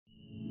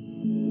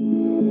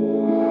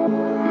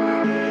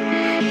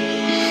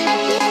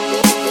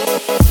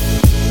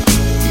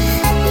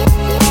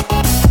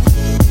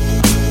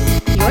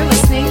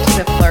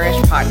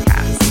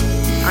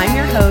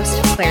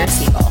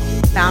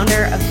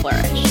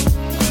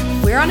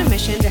we're on a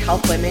mission to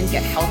help women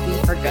get healthy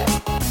for good.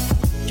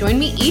 Join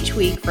me each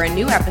week for a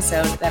new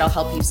episode that'll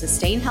help you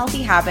sustain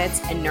healthy habits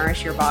and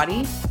nourish your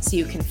body so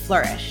you can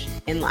flourish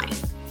in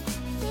life.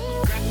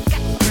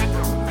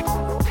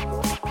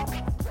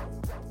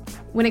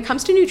 When it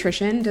comes to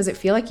nutrition, does it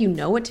feel like you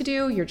know what to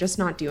do, you're just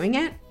not doing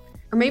it?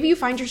 Or maybe you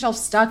find yourself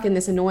stuck in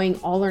this annoying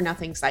all or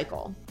nothing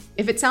cycle.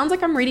 If it sounds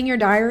like I'm reading your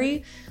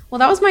diary, well,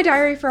 that was my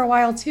diary for a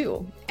while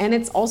too. And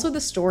it's also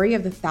the story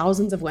of the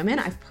thousands of women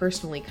I've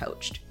personally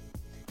coached.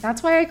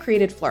 That's why I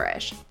created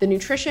Flourish, the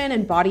nutrition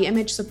and body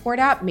image support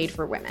app made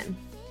for women.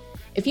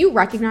 If you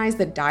recognize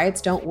that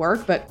diets don't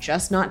work, but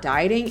just not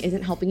dieting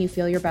isn't helping you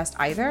feel your best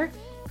either,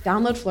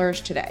 download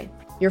Flourish today.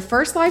 Your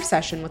first live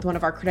session with one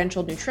of our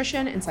credentialed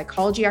nutrition and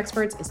psychology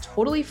experts is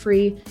totally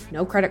free,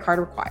 no credit card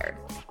required.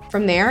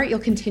 From there, you'll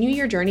continue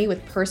your journey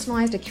with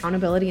personalized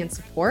accountability and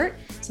support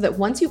so that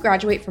once you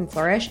graduate from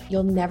Flourish,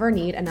 you'll never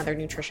need another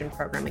nutrition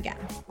program again.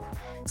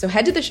 So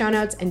head to the show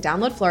notes and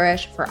download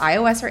Flourish for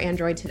iOS or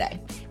Android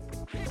today.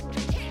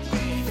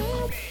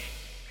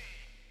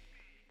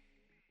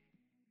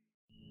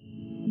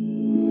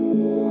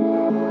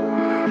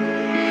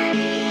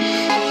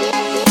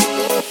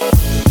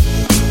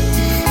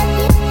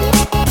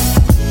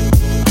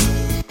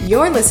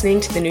 You're listening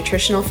to the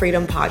Nutritional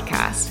Freedom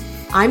Podcast.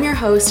 I'm your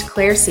host,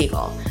 Claire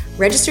Siegel,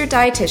 registered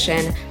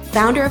dietitian,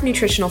 founder of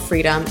Nutritional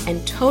Freedom,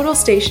 and total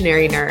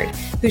stationary nerd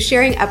who's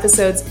sharing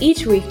episodes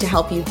each week to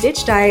help you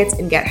ditch diets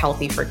and get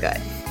healthy for good.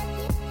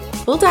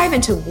 We'll dive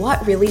into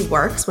what really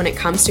works when it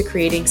comes to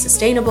creating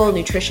sustainable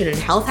nutrition and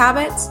health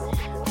habits,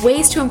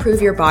 ways to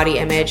improve your body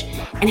image,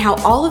 and how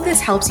all of this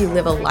helps you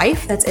live a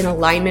life that's in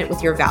alignment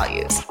with your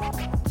values.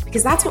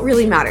 Because that's what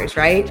really matters,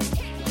 right?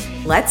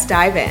 Let's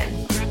dive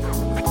in.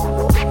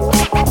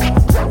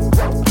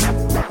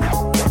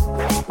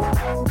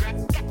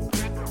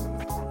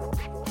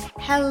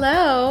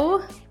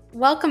 Hello,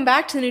 welcome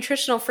back to the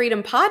Nutritional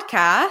Freedom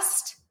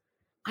Podcast.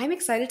 I'm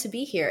excited to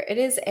be here. It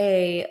is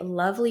a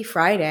lovely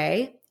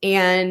Friday,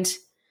 and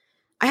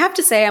I have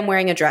to say I'm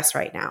wearing a dress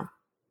right now,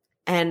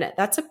 and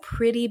that's a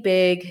pretty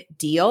big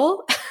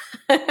deal.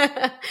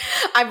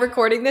 I'm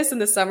recording this in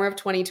the summer of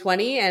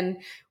 2020, and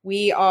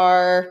we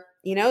are,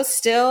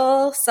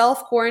 still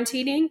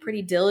self-quarantining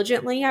pretty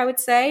diligently, I would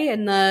say,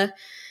 in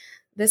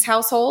this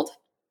household.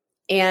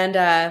 And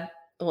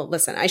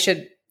listen, I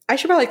should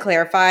probably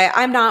clarify.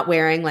 I'm not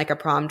wearing like a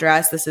prom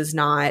dress. This is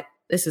not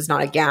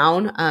a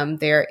gown.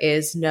 There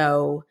is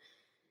no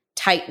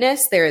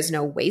tightness. There is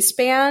no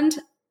waistband.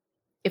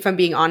 If I'm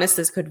being honest,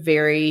 this could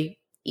very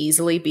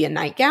easily be a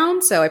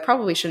nightgown. So I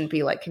probably shouldn't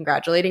be like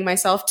congratulating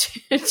myself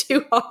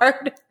too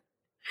hard.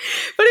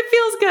 But it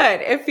feels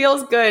good. It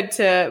feels good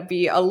to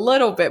be a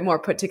little bit more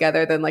put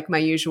together than like my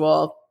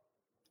usual,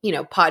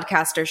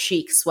 podcaster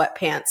chic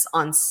sweatpants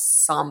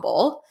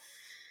ensemble.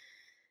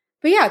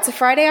 But yeah, it's a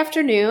Friday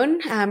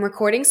afternoon. I'm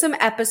recording some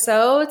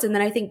episodes, and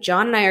then I think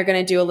John and I are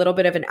going to do a little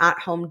bit of an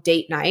at-home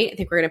date night. I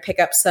think we're going to pick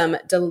up some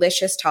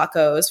delicious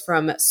tacos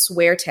from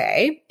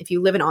Suerte. If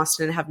you live in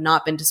Austin and have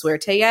not been to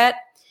Suerte yet,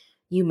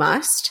 you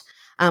must.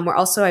 We're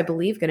also, I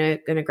believe, going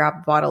to grab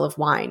a bottle of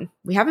wine.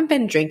 We haven't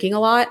been drinking a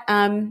lot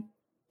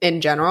in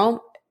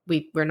general.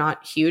 We're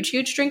not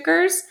huge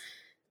drinkers,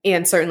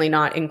 and certainly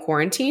not in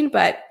quarantine.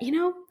 But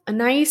a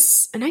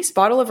nice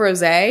bottle of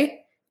rosé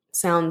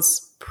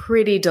sounds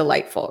pretty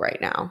delightful right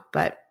now,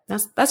 but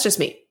that's just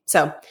me.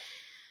 So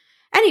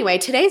anyway,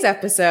 today's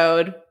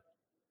episode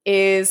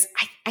is,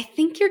 I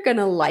think you're going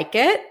to like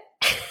it.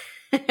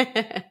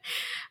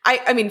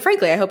 I mean,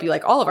 frankly, I hope you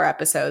like all of our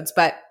episodes,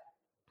 but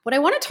what I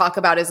want to talk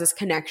about is this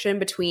connection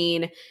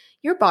between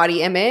your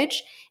body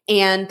image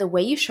and the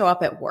way you show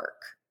up at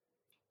work.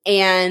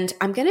 And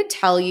I'm going to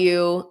tell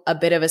you a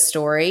bit of a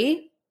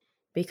story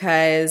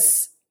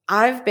because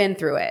I've been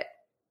through it.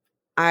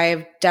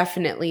 I've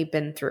definitely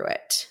been through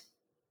it.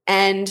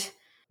 And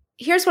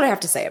here's what I have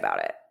to say about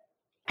it.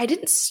 I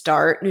didn't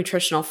start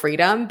Nutritional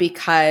Freedom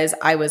because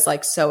I was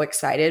like so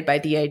excited by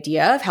the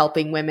idea of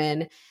helping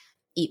women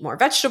eat more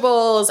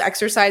vegetables,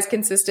 exercise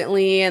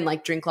consistently, and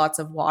like drink lots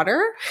of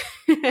water.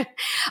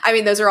 I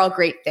mean, those are all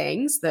great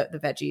things, the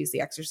veggies,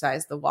 the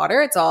exercise, the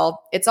water, it's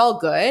all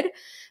good.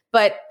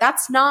 But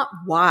that's not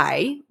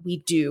why we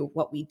do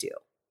what we do.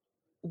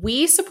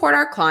 We support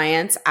our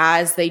clients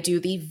as they do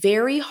the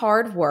very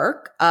hard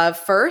work of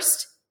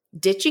first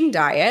ditching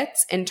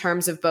diets in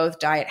terms of both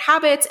diet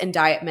habits and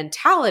diet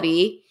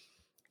mentality.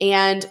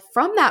 And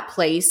from that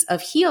place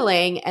of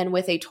healing and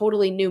with a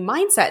totally new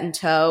mindset in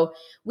tow,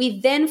 we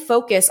then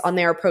focus on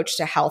their approach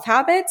to health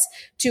habits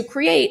to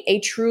create a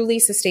truly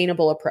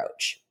sustainable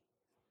approach.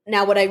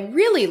 Now, what I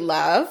really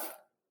love,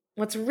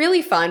 what's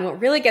really fun,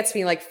 what really gets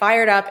me like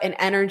fired up and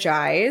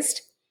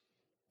energized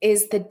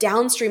is the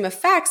downstream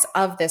effects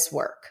of this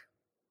work.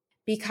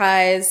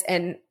 Because,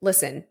 and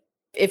listen,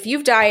 if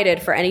you've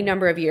dieted for any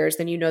number of years,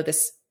 then you know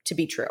this to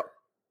be true.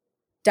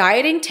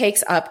 Dieting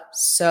takes up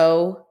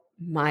so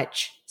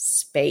much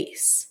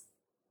space.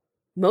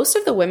 Most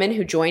of the women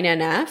who join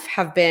NF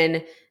have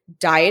been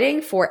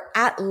dieting for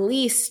at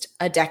least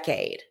a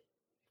decade.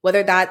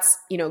 whether that's,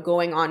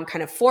 going on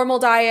kind of formal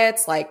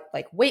diets like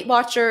Weight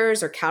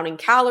Watchers or counting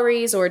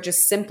calories, or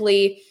just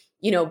simply,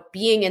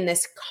 being in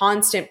this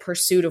constant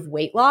pursuit of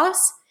weight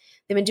loss.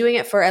 They've been doing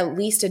it for at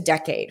least a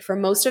decade. For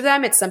most of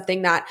them, it's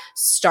something that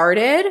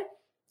started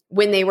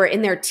when they were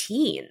in their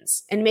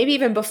teens, and maybe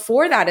even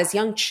before that, as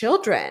young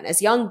children,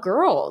 as young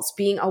girls,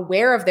 being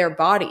aware of their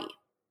body.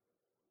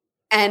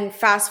 And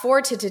fast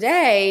forward to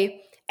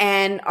today,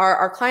 and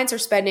our clients are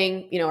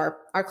spending,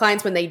 our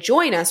clients, when they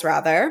join us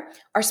rather,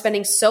 are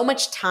spending so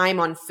much time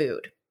on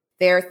food.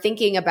 They're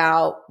thinking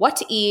about what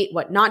to eat,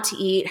 what not to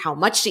eat, how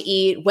much to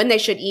eat, when they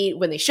should eat,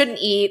 when they shouldn't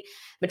eat,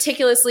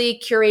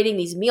 meticulously curating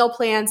these meal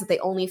plans that they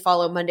only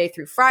follow Monday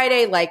through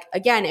Friday. Like,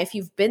 again, if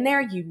you've been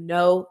there, you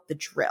know the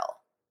drill.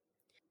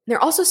 They're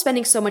also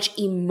spending so much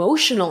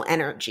emotional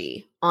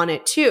energy on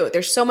it too.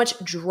 There's so much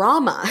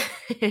drama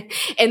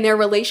in their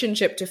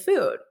relationship to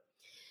food.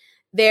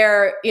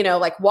 They're,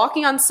 like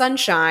walking on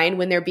sunshine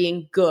when they're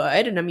being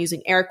good. And I'm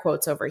using air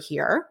quotes over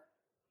here.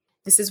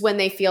 This is when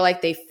they feel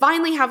like they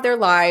finally have their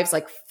lives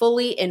like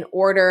fully in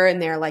order.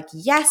 And they're like,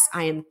 yes,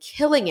 I am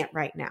killing it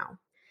right now.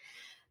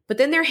 But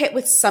then they're hit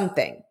with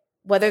something,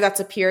 whether that's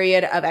a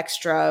period of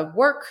extra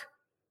work,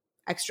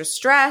 extra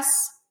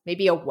stress,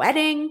 maybe a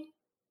wedding,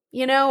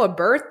 a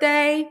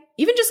birthday,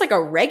 even just like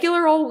a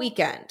regular old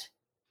weekend.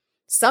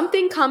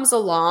 Something comes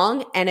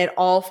along and it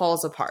all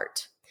falls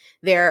apart.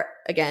 They're,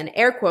 again,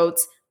 air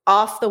quotes,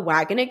 off the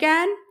wagon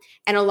again.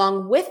 And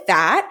along with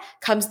that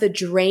comes the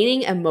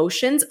draining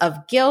emotions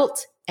of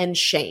guilt and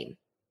shame.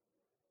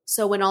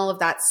 So when all of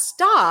that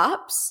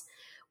stops,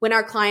 when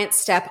our clients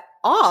step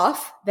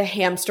off the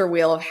hamster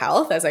wheel of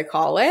health, as I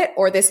call it,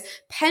 or this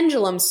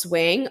pendulum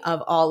swing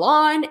of all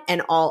on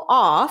and all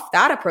off,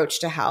 that approach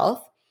to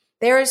health,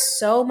 there is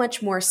so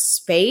much more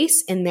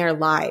space in their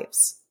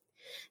lives.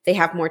 They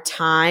have more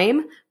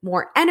time,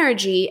 more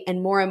energy,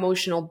 and more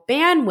emotional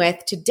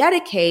bandwidth to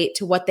dedicate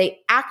to what they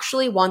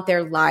actually want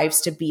their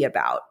lives to be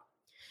about.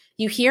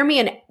 You hear me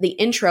in the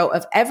intro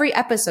of every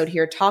episode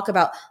here talk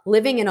about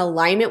living in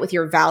alignment with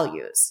your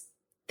values.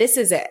 This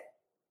is it.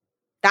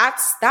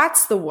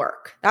 That's the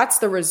work. That's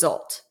the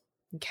result.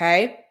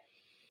 Okay?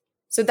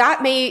 So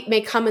that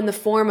may come in the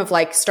form of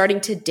like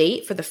starting to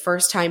date for the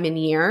first time in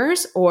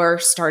years, or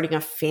starting a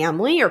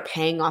family, or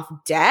paying off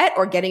debt,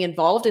 or getting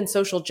involved in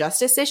social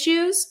justice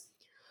issues.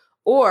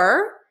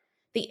 Or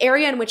the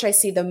area in which I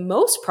see the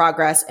most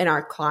progress in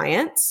our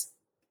clients,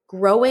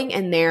 growing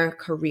in their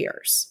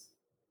careers.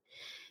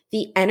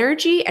 The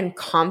energy and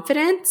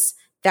confidence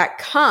that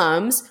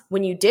comes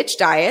when you ditch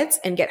diets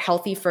and get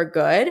healthy for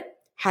good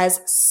has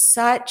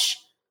such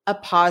a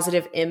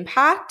positive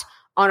impact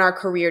on our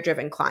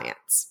career-driven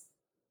clients.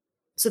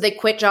 So they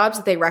quit jobs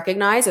that they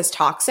recognize as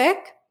toxic.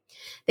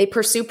 They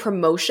pursue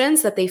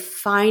promotions that they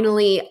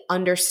finally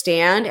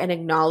understand and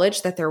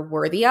acknowledge that they're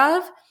worthy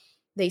of.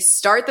 They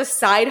start the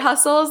side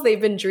hustles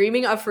they've been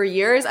dreaming of for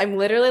years. I'm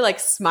literally like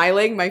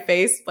smiling, my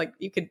face, like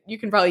you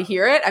can probably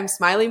hear it. I'm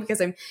smiling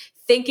because I'm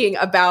thinking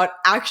about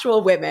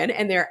actual women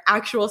and their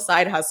actual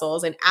side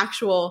hustles and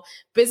actual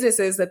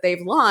businesses that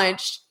they've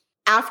launched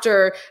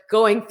after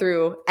going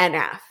through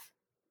NF.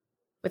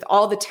 With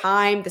all the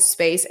time, the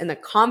space, and the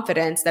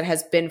confidence that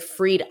has been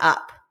freed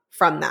up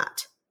from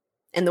that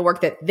and the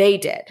work that they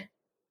did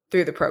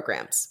through the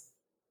programs.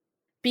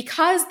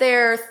 Because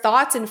their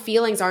thoughts and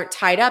feelings aren't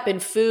tied up in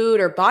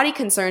food or body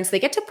concerns, they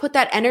get to put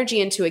that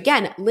energy into,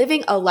 again,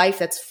 living a life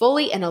that's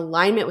fully in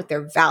alignment with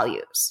their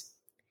values.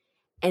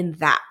 And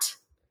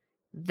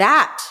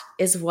that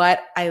is what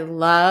I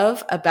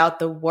love about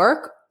the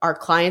work our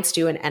clients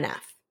do in NF.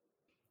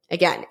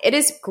 Again, it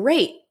is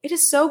great. It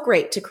is so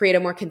great to create a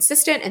more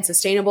consistent and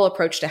sustainable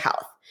approach to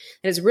health.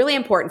 It is really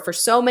important for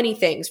so many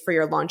things, for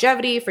your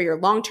longevity, for your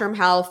long-term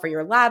health, for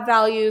your lab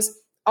values,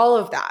 all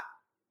of that.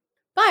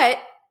 But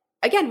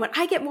again, what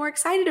I get more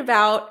excited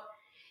about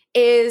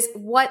is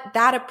what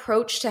that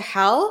approach to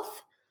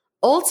health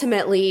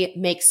ultimately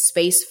makes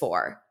space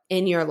for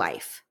in your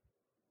life.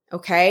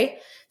 Okay?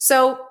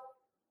 So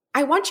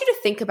I want you to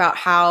think about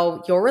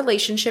how your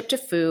relationship to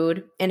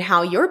food and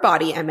how your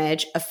body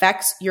image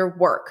affects your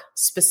work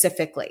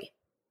specifically.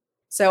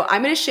 So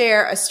I'm going to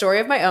share a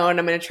story of my own.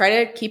 I'm going to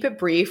try to keep it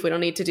brief. We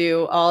don't need to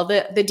do all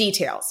the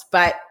details,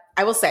 but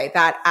I will say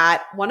that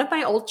at one of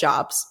my old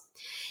jobs,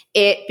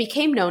 it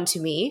became known to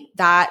me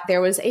that there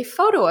was a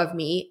photo of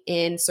me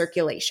in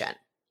circulation.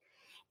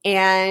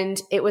 And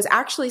it was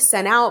actually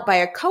sent out by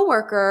a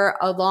coworker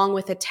along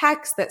with a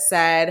text that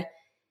said,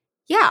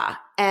 yeah,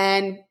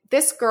 and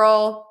this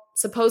girl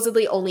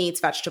supposedly only eats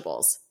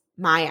vegetables.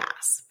 My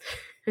ass.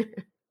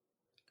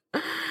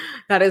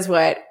 That is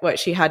what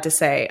she had to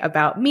say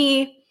about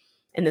me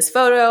in this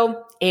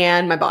photo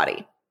and my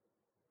body.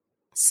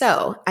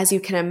 So, as you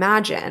can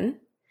imagine,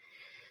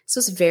 this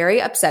was very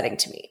upsetting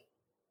to me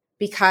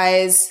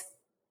because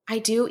I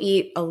do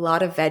eat a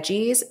lot of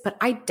veggies, but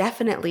I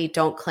definitely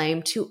don't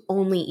claim to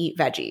only eat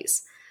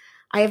veggies.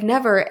 I have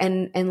never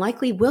and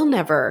likely will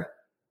never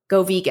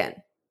go vegan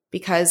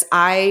because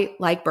I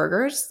like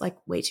burgers like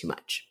way too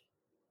much.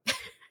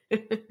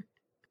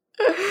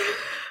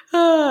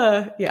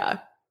 Yeah.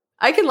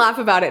 I can laugh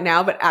about it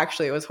now, but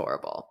actually it was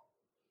horrible.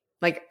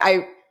 Like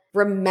I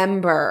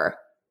remember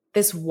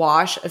this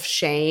wash of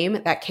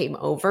shame that came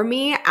over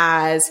me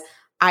as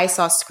I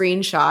saw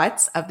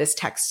screenshots of this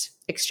text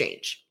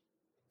exchange.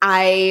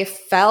 I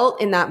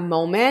felt in that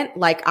moment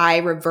like I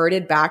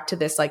reverted back to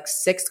this like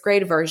 6th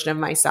grade version of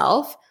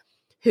myself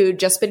who'd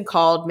just been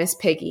called Miss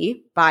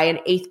Piggy by an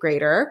 8th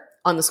grader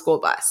on the school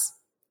bus.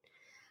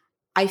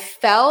 I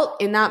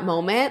felt in that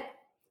moment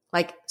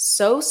like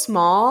so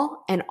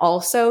small and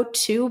also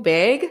too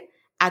big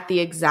at the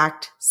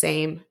exact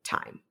same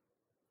time.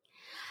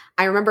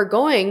 I remember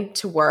going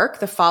to work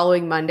the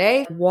following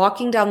Monday,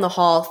 walking down the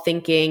hall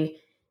thinking,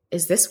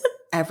 is this what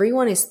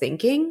everyone is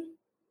thinking?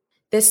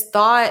 This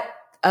thought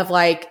of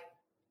like,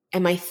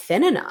 am I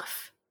thin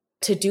enough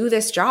to do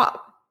this job?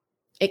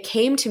 It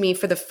came to me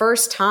for the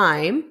first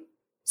time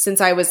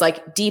since I was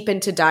like deep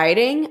into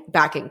dieting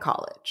back in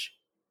college.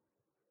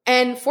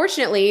 And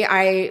fortunately,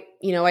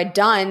 I'd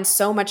done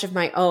so much of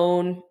my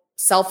own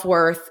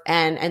self-worth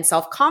and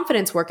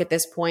self-confidence work at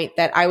this point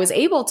that I was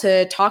able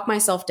to talk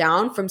myself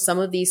down from some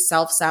of these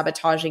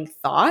self-sabotaging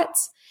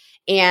thoughts.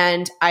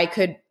 And I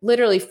could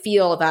literally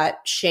feel that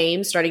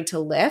shame starting to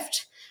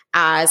lift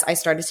as I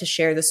started to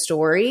share the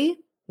story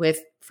with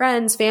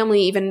friends,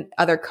 family, even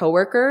other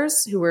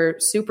coworkers who were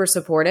super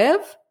supportive.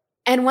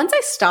 And once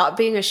I stopped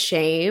being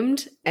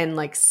ashamed and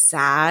like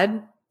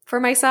sad for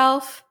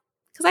myself,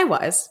 because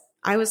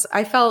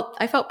I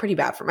felt pretty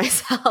bad for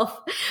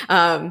myself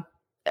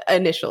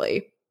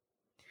initially.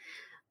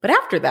 But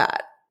after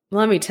that,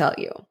 let me tell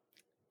you,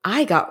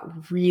 I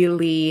got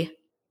really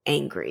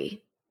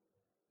angry.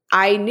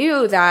 I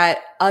knew that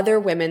other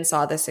women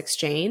saw this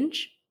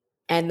exchange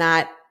and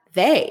that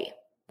they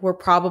were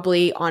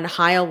probably on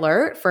high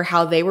alert for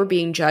how they were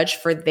being judged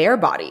for their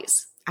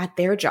bodies at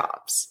their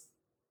jobs.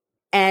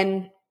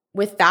 And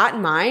with that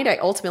in mind, I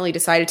ultimately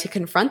decided to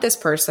confront this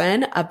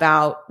person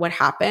about what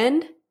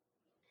happened.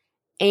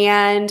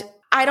 And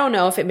I don't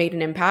know if it made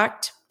an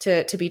impact,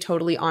 to be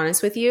totally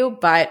honest with you,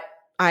 but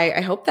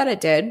I hope that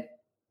it did.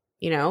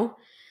 You know,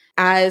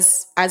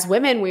 as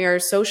women, we are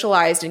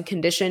socialized and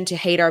conditioned to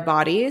hate our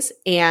bodies,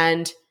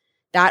 and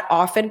that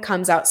often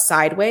comes out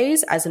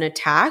sideways as an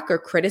attack or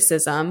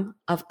criticism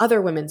of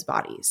other women's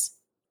bodies.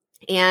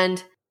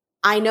 And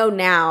I know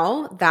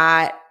now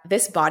that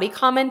this body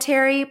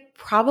commentary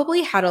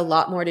probably had a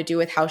lot more to do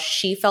with how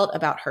she felt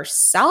about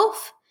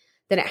herself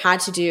than it had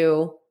to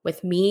do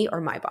with me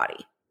or my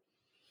body.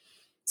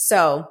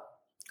 So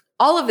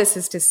all of this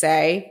is to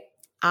say,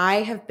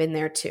 I have been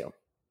there too.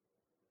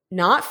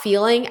 Not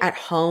feeling at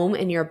home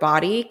in your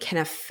body can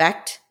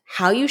affect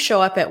how you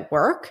show up at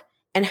work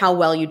and how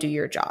well you do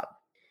your job.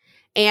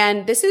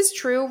 And this is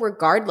true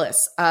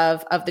regardless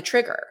of the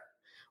trigger,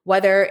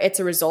 whether it's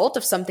a result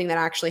of something that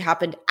actually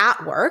happened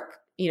at work,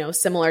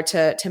 similar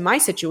to my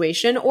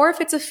situation, or if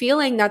it's a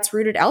feeling that's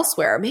rooted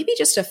elsewhere, maybe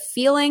just a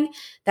feeling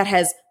that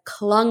has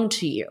clung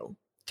to you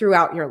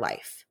throughout your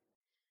life.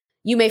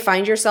 You may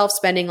find yourself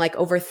spending like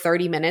over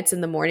 30 minutes in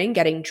the morning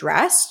getting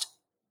dressed,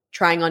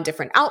 trying on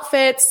different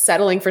outfits,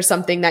 settling for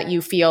something that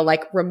you feel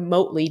like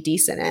remotely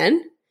decent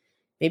in.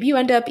 Maybe you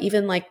end up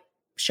even like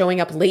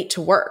showing up late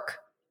to work,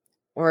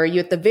 or you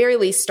at the very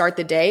least start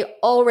the day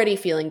already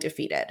feeling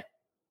defeated.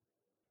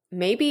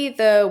 Maybe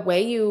the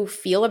way you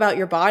feel about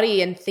your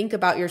body and think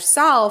about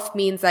yourself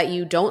means that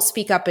you don't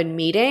speak up in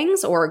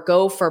meetings or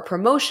go for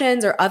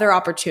promotions or other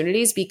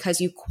opportunities because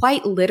you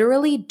quite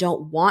literally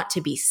don't want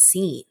to be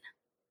seen.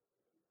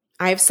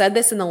 I've said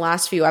this in the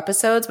last few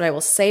episodes, but I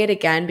will say it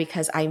again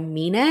because I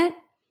mean it.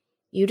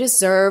 You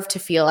deserve to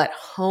feel at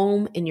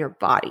home in your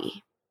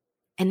body.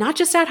 And not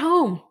just at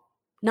home,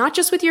 not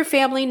just with your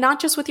family, not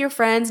just with your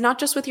friends, not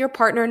just with your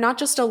partner, not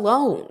just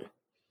alone.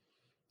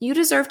 You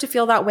deserve to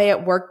feel that way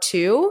at work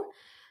too,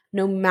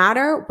 no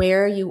matter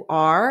where you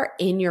are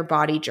in your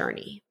body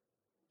journey.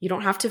 You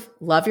don't have to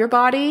love your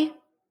body.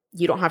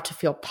 You don't have to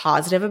feel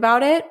positive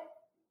about it.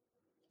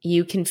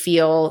 You can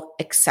feel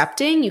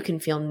accepting. You can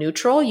feel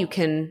neutral. You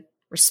can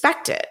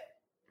respect it,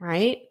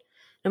 right?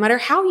 No matter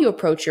how you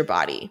approach your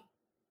body,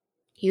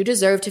 you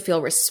deserve to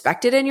feel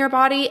respected in your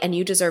body, and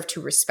you deserve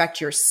to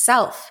respect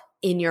yourself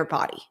in your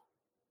body.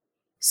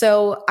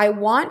 So I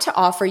want to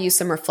offer you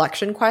some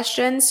reflection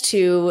questions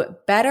to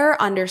better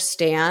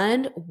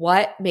understand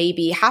what may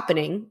be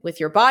happening with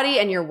your body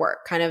and your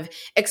work, kind of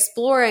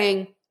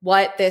exploring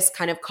what this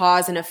kind of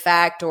cause and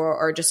effect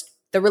or just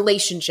the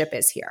relationship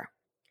is here.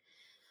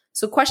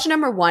 So question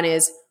number 1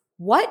 is,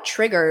 what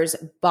triggers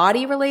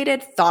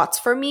body-related thoughts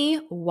for me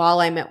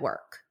while I'm at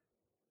work?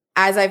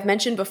 As I've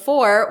mentioned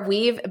before,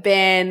 we've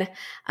been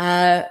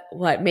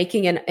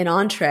making an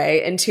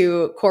entree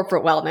into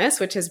corporate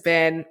wellness, which has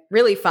been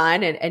really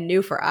fun and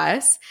new for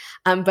us.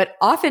 But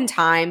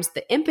oftentimes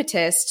the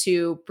impetus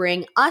to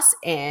bring us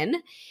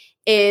in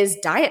is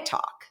diet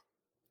talk.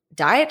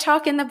 Diet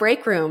talk in the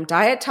break room,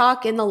 diet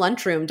talk in the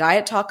lunchroom,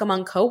 diet talk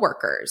among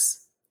coworkers.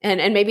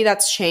 And maybe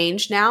that's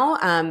changed now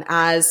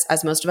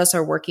as most of us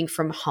are working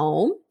from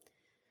home.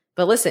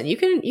 But listen, you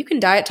can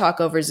diet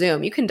talk over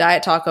Zoom. You can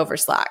diet talk over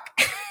Slack.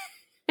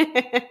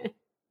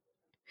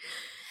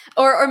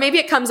 Or maybe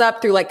it comes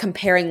up through like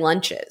comparing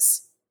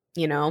lunches,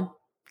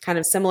 kind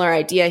of similar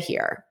idea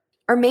here.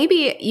 Or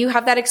maybe you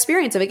have that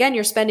experience of, again,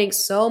 you're spending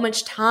so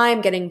much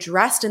time getting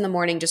dressed in the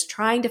morning, just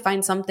trying to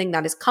find something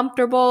that is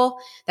comfortable,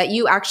 that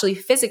you actually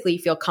physically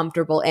feel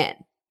comfortable in.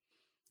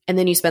 And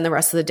then you spend the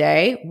rest of the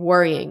day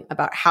worrying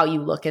about how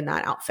you look in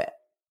that outfit.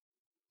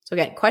 So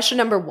again, question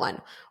number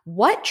 1,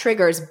 what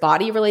triggers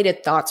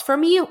body-related thoughts for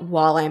me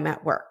while I'm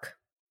at work?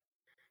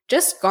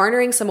 Just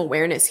garnering some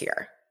awareness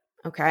here,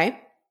 okay?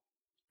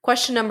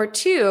 Question number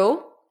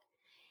 2,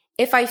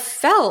 if I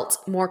felt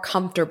more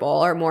comfortable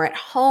or more at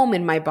home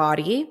in my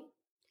body,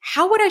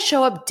 how would I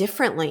show up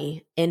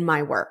differently in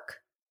my work?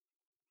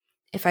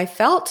 If I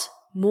felt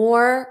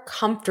more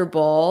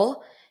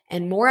comfortable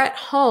and more at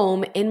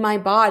home in my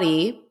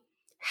body,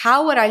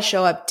 how would I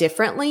show up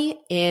differently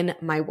in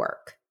my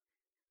work?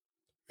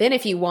 Then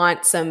if you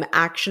want some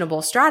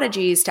actionable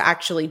strategies to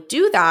actually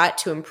do that,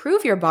 to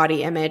improve your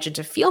body image and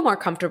to feel more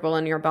comfortable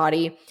in your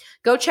body,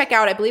 go check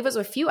out, I believe it was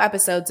a few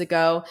episodes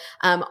ago,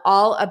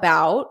 all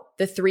about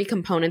the 3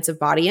 components of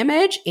body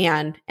image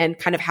and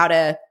kind of how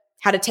to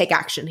take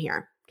action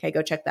here. Okay,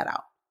 go check that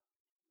out.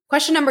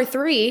 Question number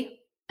 3,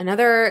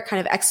 another kind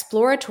of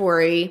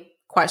exploratory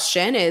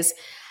question is,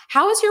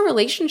 how has your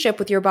relationship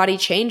with your body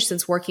changed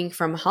since working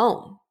from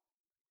home?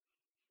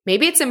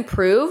 Maybe it's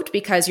improved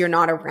because you're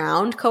not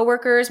around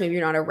coworkers. Maybe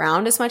you're not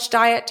around as much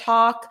diet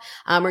talk,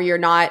 or you're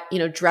not,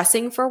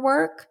 dressing for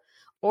work.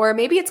 Or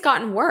maybe it's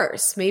gotten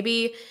worse.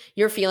 Maybe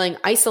you're feeling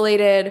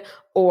isolated,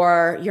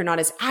 or you're not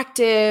as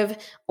active,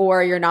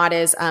 or you're not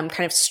as kind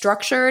of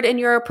structured in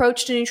your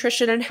approach to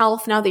nutrition and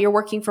health now that you're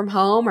working from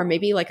home. Or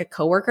maybe like a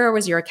coworker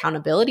was your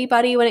accountability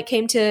buddy when it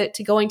came to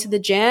going to the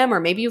gym. Or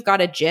maybe you've got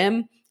a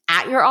gym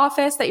at your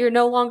office that you're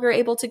no longer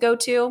able to go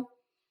to.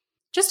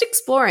 Just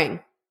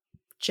exploring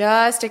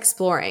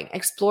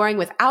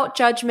without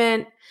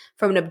judgment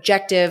from an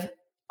objective,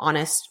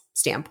 honest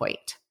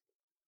standpoint.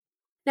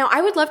 Now,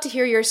 I would love to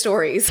hear your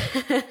stories.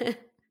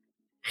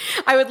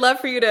 I would love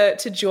for you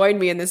to join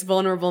me in this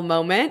vulnerable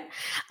moment.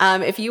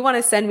 If you want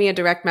to send me a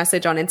direct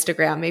message on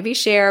Instagram, maybe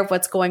share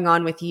what's going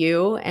on with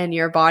you and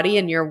your body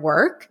and your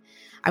work.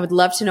 I would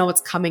love to know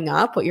what's coming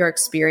up, what your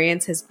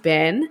experience has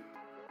been.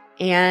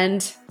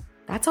 And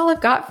that's all I've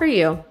got for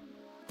you.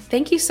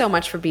 Thank you so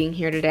much for being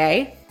here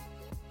today.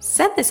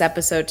 Send this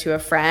episode to a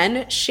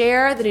friend.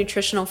 Share the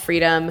Nutritional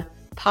Freedom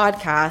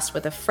podcast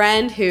with a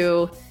friend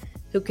who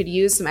could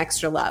use some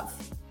extra love.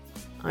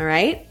 All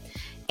right?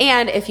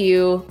 And if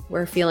you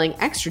were feeling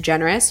extra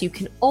generous, you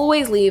can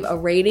always leave a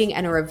rating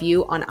and a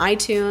review on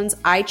iTunes.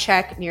 I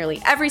check nearly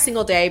every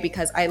single day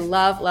because I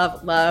love,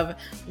 love, love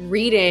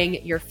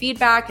reading your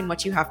feedback and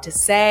what you have to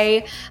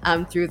say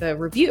through the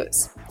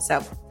reviews.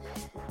 So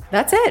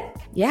that's it.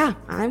 Yeah,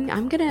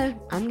 I'm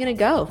gonna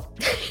go.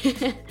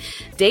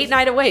 Date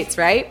night awaits,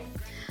 right?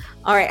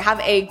 All right, have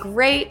a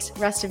great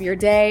rest of your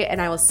day,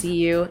 and I will see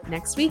you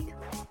next week.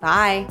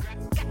 Bye.